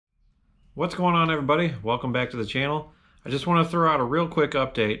What's going on, everybody? Welcome back to the channel. I just want to throw out a real quick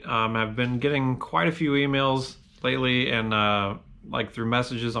update. I've been getting quite a few emails lately and like through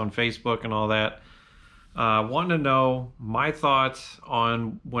messages on Facebook and all that, wanting to know my thoughts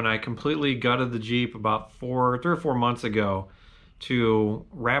on when I completely gutted the Jeep about 3 or 4 months ago to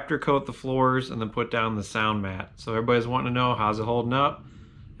Raptor coat the floors and then put down the sound mat. So everybody's wanting to know, how's it holding up?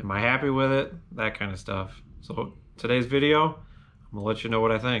 Am I happy with it? That kind of stuff. So today's video, I'm gonna let you know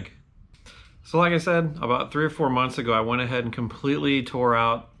what I think. So like I said, about 3 or 4 months ago, I went ahead and completely tore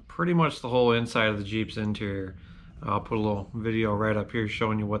out pretty much the whole inside of the Jeep's interior. I'll put a little video right up here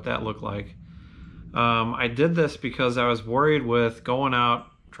showing you what that looked like. I did this because I was worried with going out,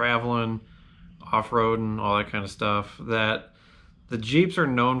 traveling, off-roading, all that kind of stuff, that the Jeeps are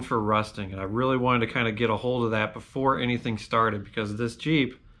known for rusting. And I really wanted to kind of get a hold of that before anything started, because this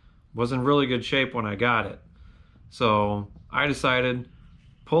Jeep was in really good shape when I got it. So I decided,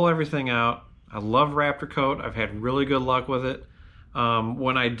 pull everything out. I love Raptor coat. I've had really good luck with it.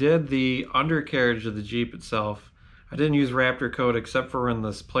 When I did the undercarriage of the Jeep itself, I didn't use Raptor coat except for in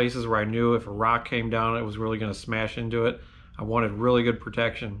the places where I knew if a rock came down it was really going to smash into it. I wanted really good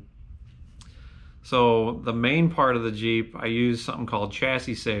protection. So the main part of the Jeep, I used something called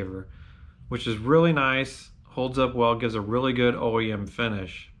Chassis Saver, which is really nice, holds up well, gives a really good OEM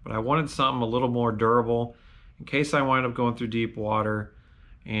finish. But I wanted something a little more durable in case I wind up going through deep water.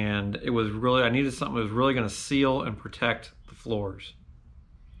 And it was really, I needed something that was really going to seal and protect the floors.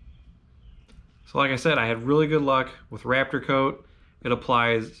 So like I said, I had really good luck with Raptor coat. It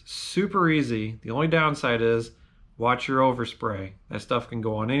applies super easy. The only downside is, watch your overspray. That stuff can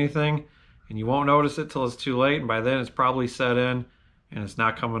go on anything and you won't notice it till it's too late, and by then it's probably set in and it's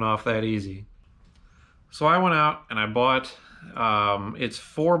not coming off that easy. So I went out and I bought, it's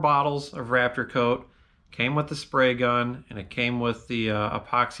 4 bottles of Raptor coat. Came with the spray gun, and it came with the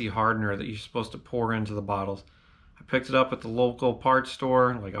epoxy hardener that you're supposed to pour into the bottles. I picked it up at the local parts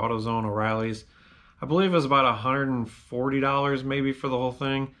store, like AutoZone, O'Reilly's. I believe it was about $140 maybe for the whole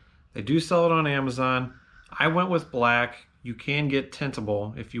thing. They do sell it on Amazon. I went with black. You can get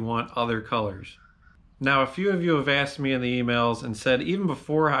tintable if you want other colors. Now, a few of you have asked me in the emails and said, even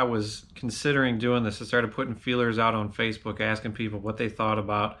before I was considering doing this, I started putting feelers out on Facebook, asking people what they thought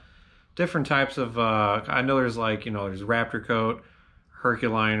about different types of, I know there's like, there's Raptor coat,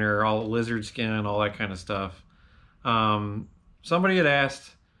 Herculiner, all lizard skin, all that kind of stuff. Somebody had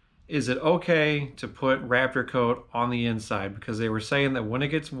asked, is it okay to put Raptor coat on the inside? Because they were saying that when it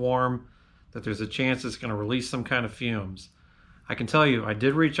gets warm, that there's a chance it's going to release some kind of fumes. I can tell you, I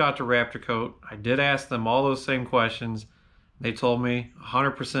did reach out to Raptor coat. I did ask them all those same questions. They told me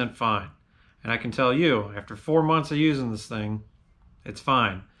 100% fine. And I can tell you, after 4 months of using this thing, it's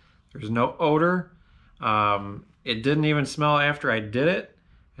fine. There's no odor. It didn't even smell after I did it.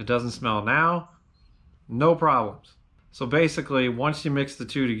 It doesn't smell now. No problems. So basically, once you mix the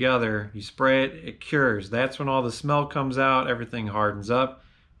two together, you spray it, it cures. That's when all the smell comes out, everything hardens up.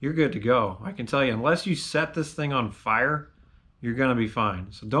 You're good to go. I can tell you, unless you set this thing on fire, you're gonna be fine.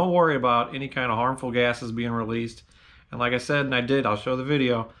 So don't worry about any kind of harmful gases being released. And like I said, and I did, I'll show the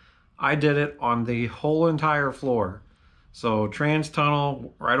video, I did it on the whole entire floor. So trans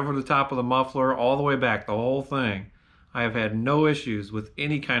tunnel, right over the top of the muffler, all the way back, the whole thing. I have had no issues with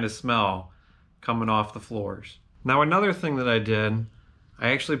any kind of smell coming off the floors. Now another thing that I did,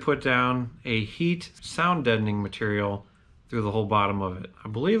 I actually put down a heat sound deadening material through the whole bottom of it. I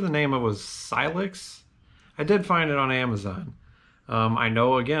believe the name of it was Silex. I did find it on Amazon. I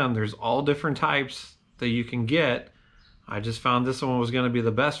know, again, there's all different types that you can get. I just found this one was going to be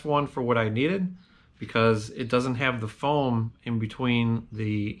the best one for what I needed, because it doesn't have the foam in between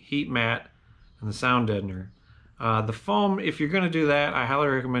the heat mat and the sound deadener. The foam, if you're going to do that, I highly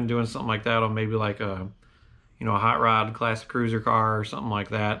recommend doing something like that on maybe like a hot rod classic cruiser car or something like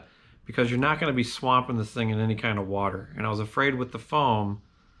that, because you're not going to be swamping this thing in any kind of water. And I was afraid with the foam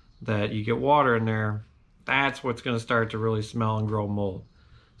that you get water in there, that's what's going to start to really smell and grow mold.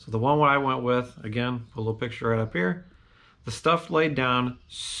 So the one I went with, again, put a little picture right up here. The stuff laid down,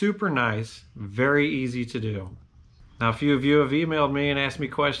 super nice, very easy to do. Now, a few of you have emailed me and asked me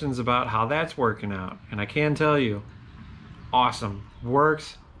questions about how that's working out. And I can tell you, awesome,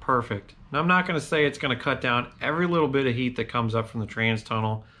 works perfect. Now, I'm not gonna say it's gonna cut down every little bit of heat that comes up from the trans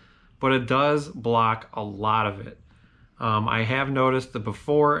tunnel, but it does block a lot of it. I have noticed the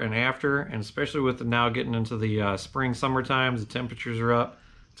before and after, and especially with the now getting into the spring, summer times, the temperatures are up.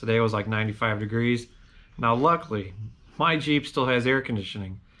 Today was like 95 degrees. Now, luckily, my Jeep still has air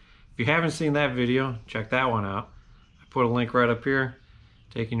conditioning. If you haven't seen that video, check that one out. I put a link right up here,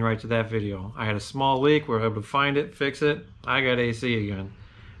 taking you right to that video. I had a small leak, we were able to find it, fix it. I got AC again.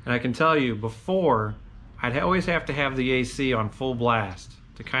 And I can tell you, before, I'd always have to have the AC on full blast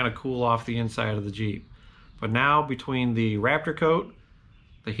to kind of cool off the inside of the Jeep. But now, between the Raptor coat,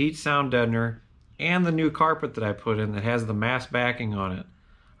 the heat sound deadener, and the new carpet that I put in that has the mass backing on it,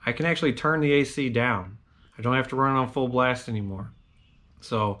 I can actually turn the AC down. I don't have to run on full blast anymore.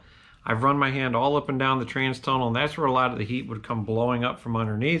 So I've run my hand all up and down the trans tunnel, and that's where a lot of the heat would come blowing up from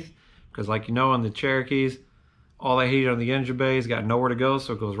underneath, because like you know, in the Cherokees, all that heat on the engine bay's got nowhere to go,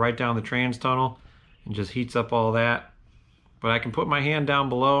 so it goes right down the trans tunnel and just heats up all that. But I can put my hand down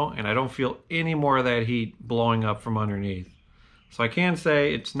below and I don't feel any more of that heat blowing up from underneath. So I can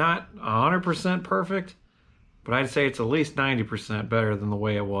say it's not 100% perfect, but I'd say it's at least 90% better than the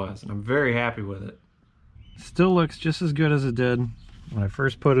way it was, and I'm very happy with it. Still looks just as good as it did when I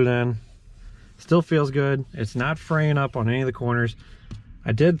first put it in. Still feels good. It's not fraying up on any of the corners.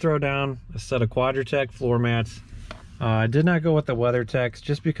 I did throw down a set of Quadratec floor mats. I did not go with the WeatherTechs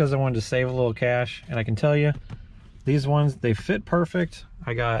just because I wanted to save a little cash, and I can tell you, these ones, they fit perfect.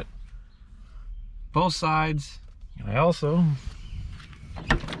 I got both sides, and I also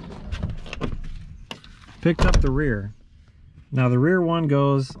picked up the rear. Now the rear one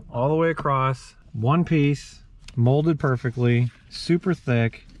goes all the way across, one piece, molded perfectly, super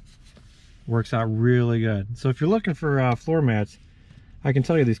thick, works out really good. So if you're looking for floor mats, I can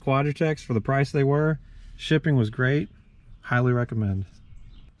tell you these Quadratechs, for the price they were, shipping was great, highly recommend.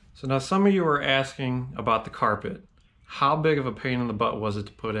 So now some of you were asking about the carpet. How big of a pain in the butt was it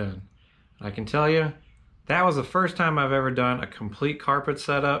to put in? And I can tell you, that was the first time I've ever done a complete carpet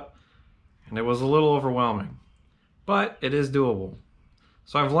setup, and it was a little overwhelming, but it is doable.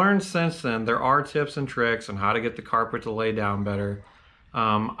 So I've learned since then there are tips and tricks on how to get the carpet to lay down better.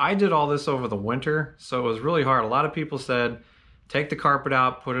 I did all this over the winter, so it was really hard. A lot of people said, take the carpet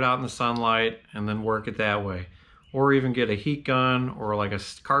out, put it out in the sunlight, and then work it that way. Or even get a heat gun or like a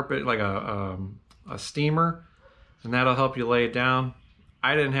carpet, like a steamer, and that'll help you lay it down.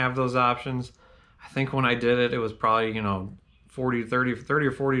 I didn't have those options. I think when I did it, it was probably, 30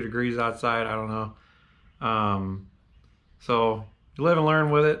 or 40 degrees outside, I don't know. So you live and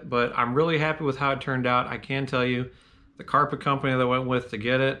learn with it, but I'm really happy with how it turned out. I can tell you, the carpet company that I went with to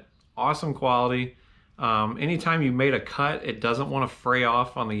get it, awesome quality. Anytime you made a cut, it doesn't want to fray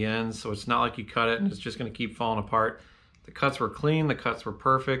off on the ends, so it's not like you cut it and it's just going to keep falling apart. The cuts were clean, the cuts were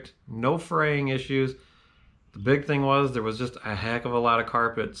perfect, no fraying issues. The big thing was there was just a heck of a lot of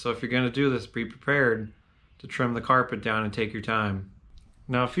carpet, so if you're going to do this, be prepared to trim the carpet down and take your time.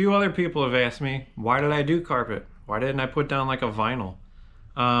 Now, a few other people have asked me, why did I do carpet? Why didn't I put down like a vinyl?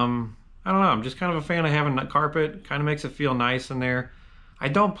 I don't know, I'm just kind of a fan of having carpet. Kind of makes it feel nice in there. I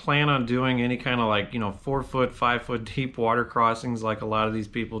don't plan on doing any kind of 4 foot, 5 foot deep water crossings like a lot of these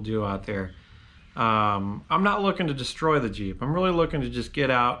people do out there. I'm not looking to destroy the Jeep. I'm really looking to just get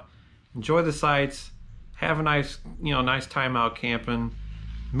out, enjoy the sights, have a nice time out camping,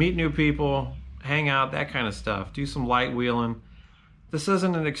 meet new people, hang out, that kind of stuff. Do some light wheeling. This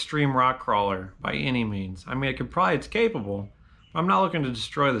isn't an extreme rock crawler by any means. I mean, it's capable, but I'm not looking to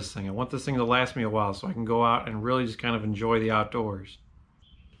destroy this thing. I want this thing to last me a while so I can go out and really just kind of enjoy the outdoors.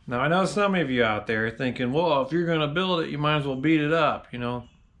 Now, I know some of you out there are thinking, well, if you're going to build it, you might as well beat it up, No,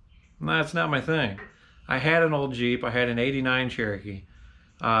 that's not my thing. I had an old Jeep. I had an '89 Cherokee.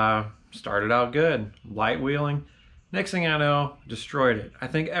 Started out good, light wheeling. Next thing I know, destroyed it. I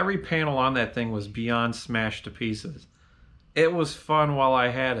think every panel on that thing was beyond smashed to pieces. It was fun while I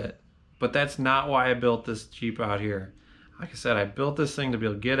had it, but that's not why I built this Jeep out here. Like I said, I built this thing to be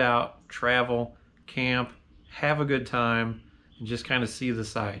able to get out, travel, camp, have a good time, and just kind of see the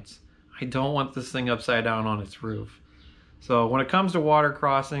sights. I don't want this thing upside down on its roof. So when it comes to water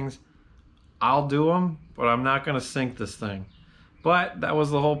crossings, I'll do them, but I'm not going to sink this thing. But that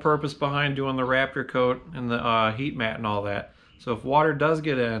was the whole purpose behind doing the Raptor coat and the heat mat and all that. So if water does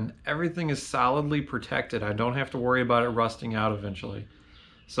get in, everything is solidly protected. I don't have to worry about it rusting out eventually.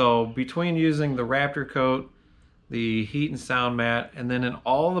 So between using the Raptor coat, the heat and sound mat, and then in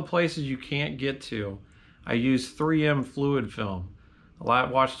all the places you can't get to, I use 3M fluid film.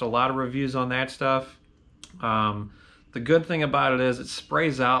 Watched a lot of reviews on that stuff. The good thing about it is it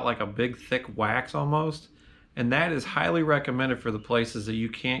sprays out like a big thick wax almost. And that is highly recommended for the places that you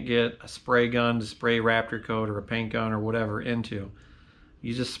can't get a spray gun to spray Raptor coat or a paint gun or whatever into.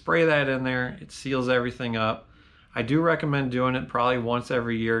 You just spray that in there, it seals everything up. I do recommend doing it probably once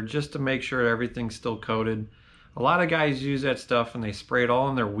every year just to make sure everything's still coated. A lot of guys use that stuff and they spray it all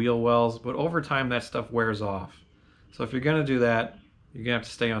in their wheel wells, but over time that stuff wears off. So if you're going to do that, you're going to have to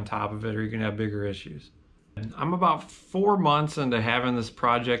stay on top of it or you're going to have bigger issues. I'm about 4 months into having this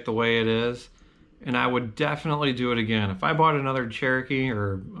project the way it is. and I would definitely do it again. If I bought another Cherokee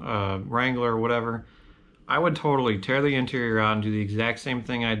or Wrangler or whatever, I would totally tear the interior out and do the exact same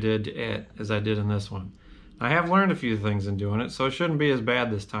thing I did to it as I did in this one. I have learned a few things in doing it, so it shouldn't be as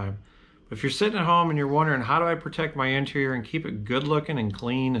bad this time. But if you're sitting at home and you're wondering, how do I protect my interior and keep it good looking and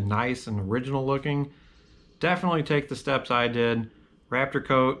clean and nice and original looking, definitely take the steps I did. Raptor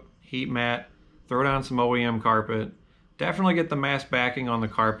coat, heat mat, throw down some OEM carpet. Definitely get the mass backing on the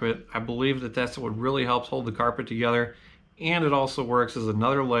carpet. I believe that that's what really helps hold the carpet together, and it also works as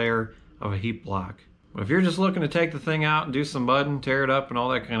another layer of a heat block. But if you're just looking to take the thing out and do some mudding, tear it up and all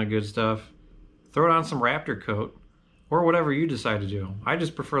that kind of good stuff, throw down some Raptor coat or whatever you decide to do. I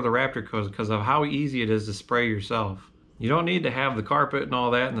just prefer the Raptor coat because of how easy it is to spray yourself. You don't need to have the carpet and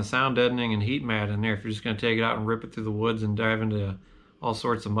all that and the sound deadening and heat mat in there if you're just going to take it out and rip it through the woods and dive into all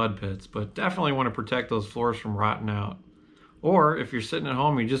sorts of mud pits. But definitely want to protect those floors from rotting out. Or if you're sitting at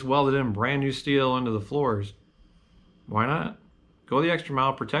home and you just welded in brand new steel into the floors, why not? Go the extra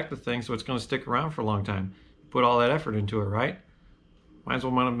mile, protect the thing so it's going to stick around for a long time. Put all that effort into it, right? Might as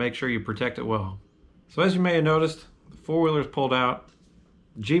well want to make sure you protect it well. So as you may have noticed, the four-wheeler's pulled out,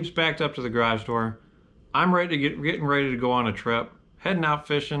 the Jeep's backed up to the garage door. I'm getting ready to go on a trip, heading out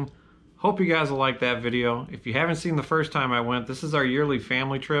fishing. Hope you guys will like that video. If you haven't seen the first time I went, this is our yearly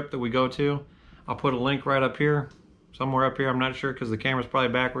family trip that we go to. I'll put a link right up here, somewhere up here. I'm not sure because the camera's probably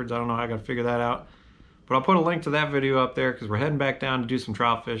backwards. I don't know how I got to figure that out. But I'll put a link to that video up there because we're heading back down to do some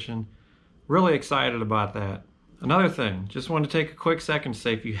trout fishing. Really excited about that. Another thing, just wanted to take a quick second to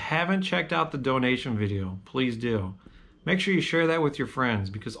say, if you haven't checked out the donation video, please do. Make sure you share that with your friends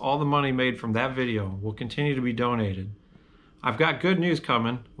because all the money made from that video will continue to be donated. I've got good news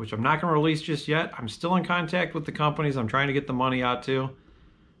coming, which I'm not going to release just yet. I'm still in contact with the companies I'm trying to get the money out to.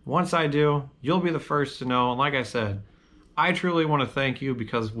 Once I do, you'll be the first to know. And like I said, I truly want to thank you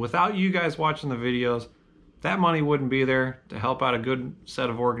because without you guys watching the videos, that money wouldn't be there to help out a good set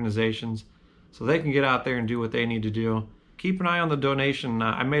of organizations so they can get out there and do what they need to do. Keep an eye on the donation.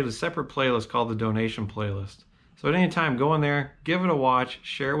 I made a separate playlist called the donation playlist. So at any time, go in there, give it a watch,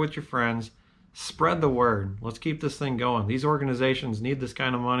 share it with your friends, spread the word. Let's keep this thing going. These organizations need this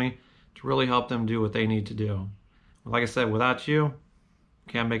kind of money to really help them do what they need to do. Like I said, without you,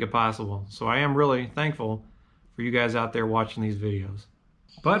 can't make it possible. So I am really thankful for you guys out there watching these videos.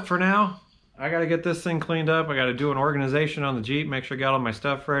 But for now, I got to get this thing cleaned up. I got to do an organization on the Jeep, make sure I got all my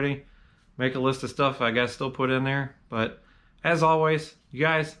stuff ready, make a list of stuff I got to still put in there. But as always, you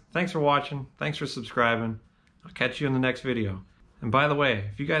guys, thanks for watching. Thanks for subscribing. I'll catch you in the next video. And by the way,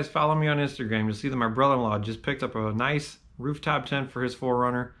 if you guys follow me on Instagram, you'll see that my brother-in-law just picked up a nice rooftop tent for his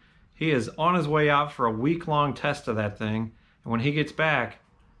 4Runner. He is on his way out for a week-long test of that thing. And when he gets back,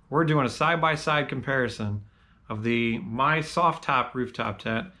 we're doing a side-by-side comparison of my soft top rooftop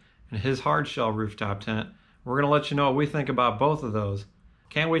tent and his hard shell rooftop tent. We're going to let you know what we think about both of those.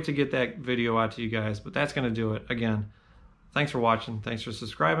 Can't wait to get that video out to you guys, but that's going to do it. Again, thanks for watching. Thanks for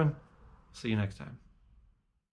subscribing. See you next time.